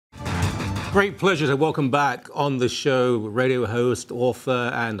Great pleasure to welcome back on the show radio host,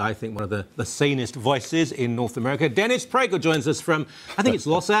 author, and I think one of the sanest voices in North America. Dennis Prager joins us from, I think it's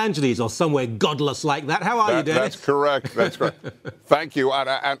Los Angeles or somewhere godless like that. How are you, Dennis? That's correct. That's correct. Thank you.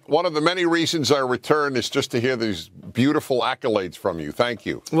 And one of the many reasons I return is just to hear these beautiful accolades from you. Thank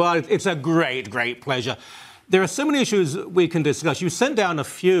you. Well, it's a great pleasure. There are so many issues we can discuss. You sent down a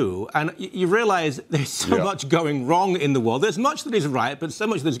few, and you realize there's so much going wrong in the world. There's much that is right, but so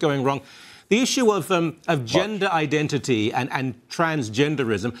much that's going wrong. The issue of gender identity and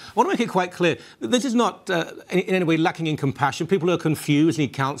transgenderism, I want to make it quite clear that this is not in any way lacking in compassion. People who are confused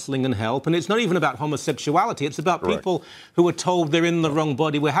need counselling and help. And it's not even about homosexuality. It's about people who are told they're in the wrong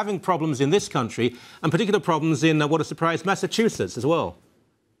body. We're having problems in this country, and particular problems in, what a surprise, Massachusetts as well.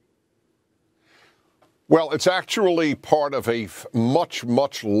 Well, it's actually part of a much,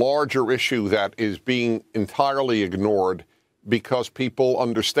 much larger issue that is being entirely ignored because people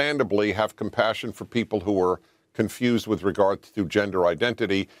understandably have compassion for people who are confused with regard to gender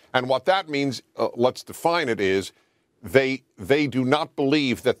identity. And what that means, let's define it, is they do not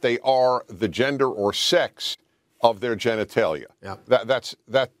believe that they are the gender or sex of their genitalia. Yeah.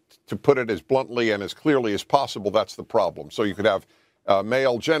 That, to put it as bluntly and as clearly as possible, that's the problem. So you could have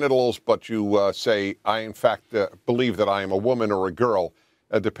male genitals, but you say, I in fact believe that I am a woman or a girl,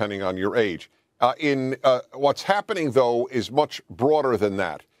 depending on your age. What's happening, though, is much broader than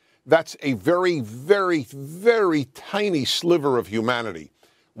that. That's a very, very, very tiny sliver of humanity.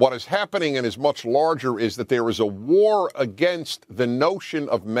 What is happening and is much larger is that there is a war against the notion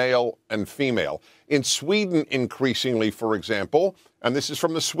of male and female. In Sweden, increasingly, for example, and this is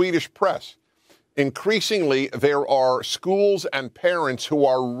from the Swedish press, increasingly, there are schools and parents who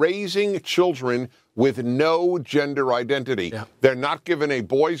are raising children with no gender identity. Yeah. They're not given a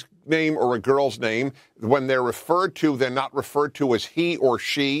boy's name or a girl's name. When they're referred to, they're not referred to as he or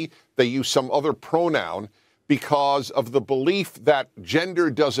she. They use some other pronoun because of the belief that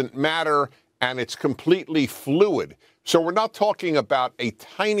gender doesn't matter and it's completely fluid. So we're not talking about a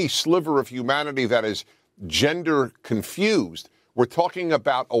tiny sliver of humanity that is gender confused. We're talking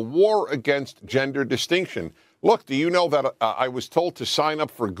about a war against gender distinction. Look, do you know that I was told to sign up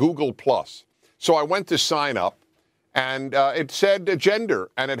for Google+. So I went to sign up, and it said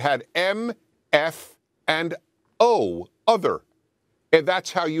gender, and it had M, F, and O, other. And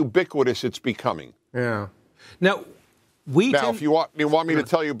that's how ubiquitous it's becoming. Yeah. Now, if you want me to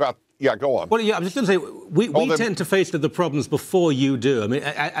tell you about... Yeah, go on. Well, yeah, I'm just going to say, we tend to face the problems before you do. I mean,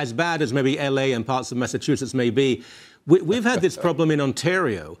 as bad as maybe LA and parts of Massachusetts may be, we've had this problem in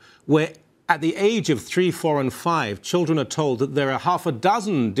Ontario where at the age of 3, 4, and 5, children are told that there are half a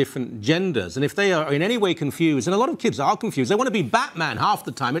dozen different genders. And if they are in any way confused, and a lot of kids are confused, they want to be Batman half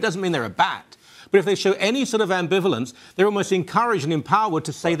the time. It doesn't mean they're a bat. But if they show any sort of ambivalence, they're almost encouraged and empowered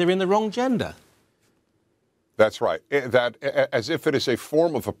to say they're in the wrong gender. That's right. That as if it is a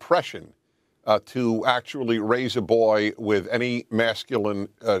form of oppression to actually raise a boy with any masculine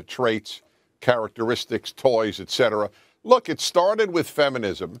traits, characteristics, toys, etc. Look, it started with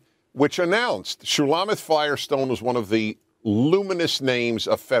feminism, which announced Shulamith Firestone was one of the luminous names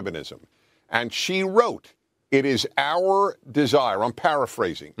of feminism. And she wrote, it is our desire, I'm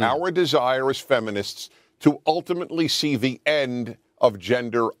paraphrasing, our desire as feminists to ultimately see the end of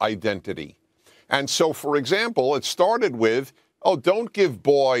gender identity. And so, for example, it started with, oh, don't give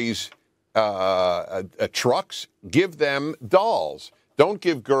boys trucks, give them dolls. Don't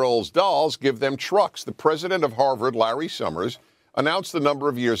give girls dolls, give them trucks. The president of Harvard, Larry Summers, announced a number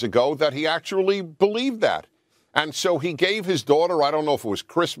of years ago that he actually believed that. And so he gave his daughter, I don't know if it was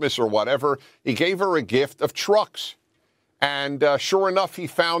Christmas or whatever, he gave her a gift of trucks. And sure enough, he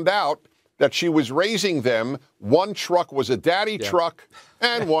found out that she was raising them. One truck was a daddy truck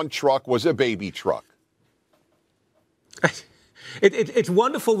and one truck was a baby truck. It's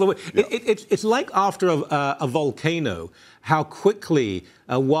wonderful. It's like after a volcano, how quickly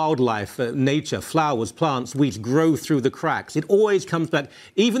wildlife, nature, flowers, plants, weeds grow through the cracks. It always comes back.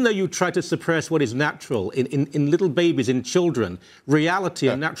 Even though you try to suppress what is natural in little babies, in children, reality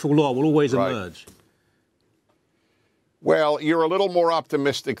and natural law will always emerge. Well, you're a little more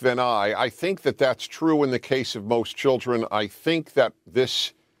optimistic than I. I think that that's true in the case of most children. I think that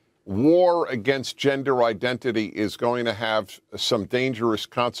this war against gender identity is going to have some dangerous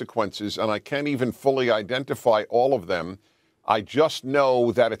consequences, and I can't even fully identify all of them. I just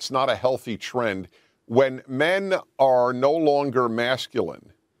know that it's not a healthy trend. When men are no longer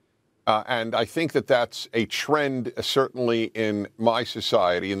masculine, and I think that that's a trend certainly in my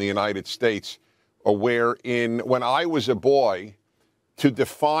society in the United States, wherein when I was a boy, to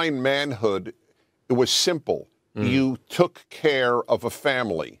define manhood, it was simple. You took care of a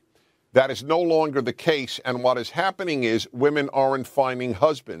family. That is no longer the case, and what is happening is women aren't finding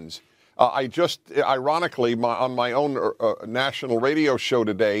husbands. I just, ironically, on my own national radio show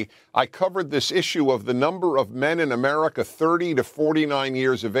today, I covered this issue of the number of men in America 30 to 49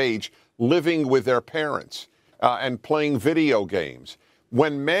 years of age living with their parents and playing video games.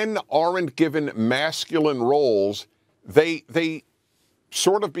 When men aren't given masculine roles, they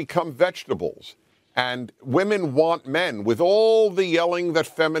sort of become vegetables. And women want men. With all the yelling that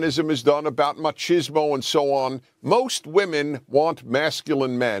feminism has done about machismo and so on, most women want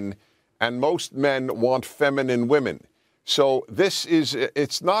masculine men, and most men want feminine women. So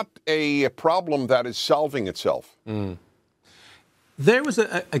it's not a problem that is solving itself. Mm. There was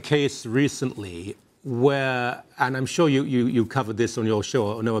a case recently where, and I'm sure you covered this on your show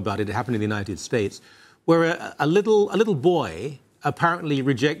or know about it, it happened in the United States, where a little boy apparently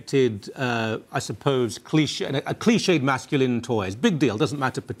rejected, I suppose, cliched masculine toys. Big deal, doesn't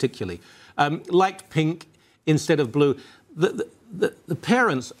matter particularly. Liked pink instead of blue. The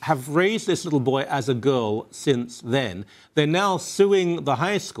parents have raised this little boy as a girl since then. They're now suing the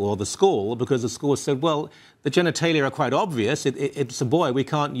high school, or the school, because the school said, well, the genitalia are quite obvious. It's a boy. We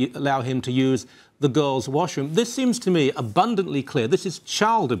can't allow him to use the girls' washroom. This seems to me abundantly clear. This is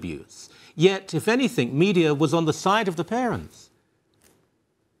child abuse. Yet, if anything, media was on the side of the parents.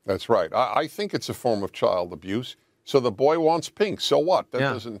 That's right. I think it's a form of child abuse. So the boy wants pink. So what?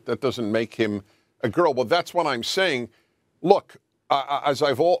 That doesn't make him a girl. Well, that's what I'm saying. Look, as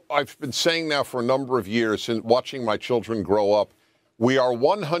I've been saying now for a number of years, and watching my children grow up, we are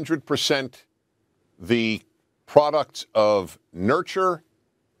 100% the products of nurture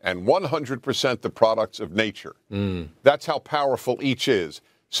and 100% the products of nature. Mm. That's how powerful each is.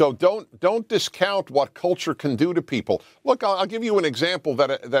 So don't discount what culture can do to people. Look, I'll give you an example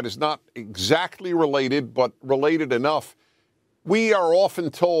that is not exactly related, but related enough. We are often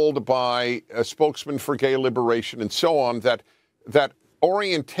told by a spokesman for gay liberation and so on that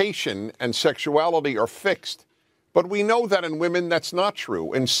orientation and sexuality are fixed. But we know that in women that's not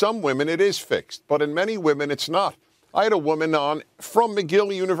true. In some women it is fixed, but in many women it's not. I had a woman on from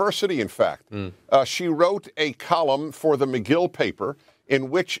McGill University, in fact. Mm. She wrote a column for the McGill paper in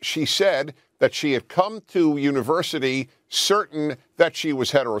which she said that she had come to university certain that she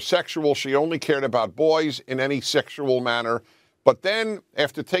was heterosexual. She only cared about boys in any sexual manner. But then,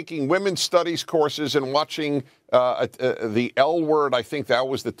 after taking women's studies courses and watching the L Word, I think that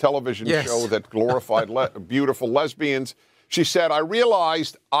was the television show that glorified beautiful lesbians, she said, I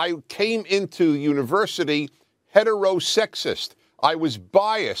realized I came into university heterosexist. I was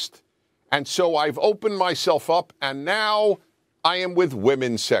biased. And so I've opened myself up, and now I am with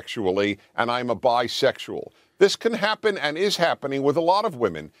women sexually, and I'm a bisexual. This can happen and is happening with a lot of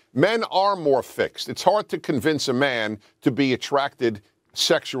women. Men are more fixed. It's hard to convince a man to be attracted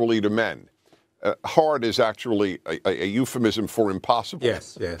sexually to men. Hard is actually a euphemism for impossible.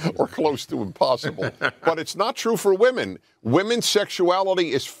 Yes. Or close to impossible. But it's not true for women. Women's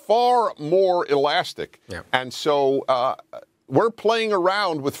sexuality is far more elastic. Yeah. And so we're playing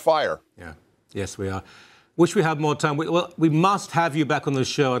around with fire. Yeah. Yes, we are. Wish we had more time. We must have you back on the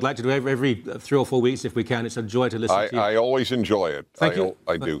show. I'd like to do every 3 or 4 weeks if we can. It's a joy to listen to you. I always enjoy it. Thank you.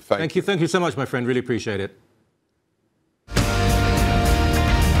 I do. Thank you. Thank you so much, my friend. Really appreciate it.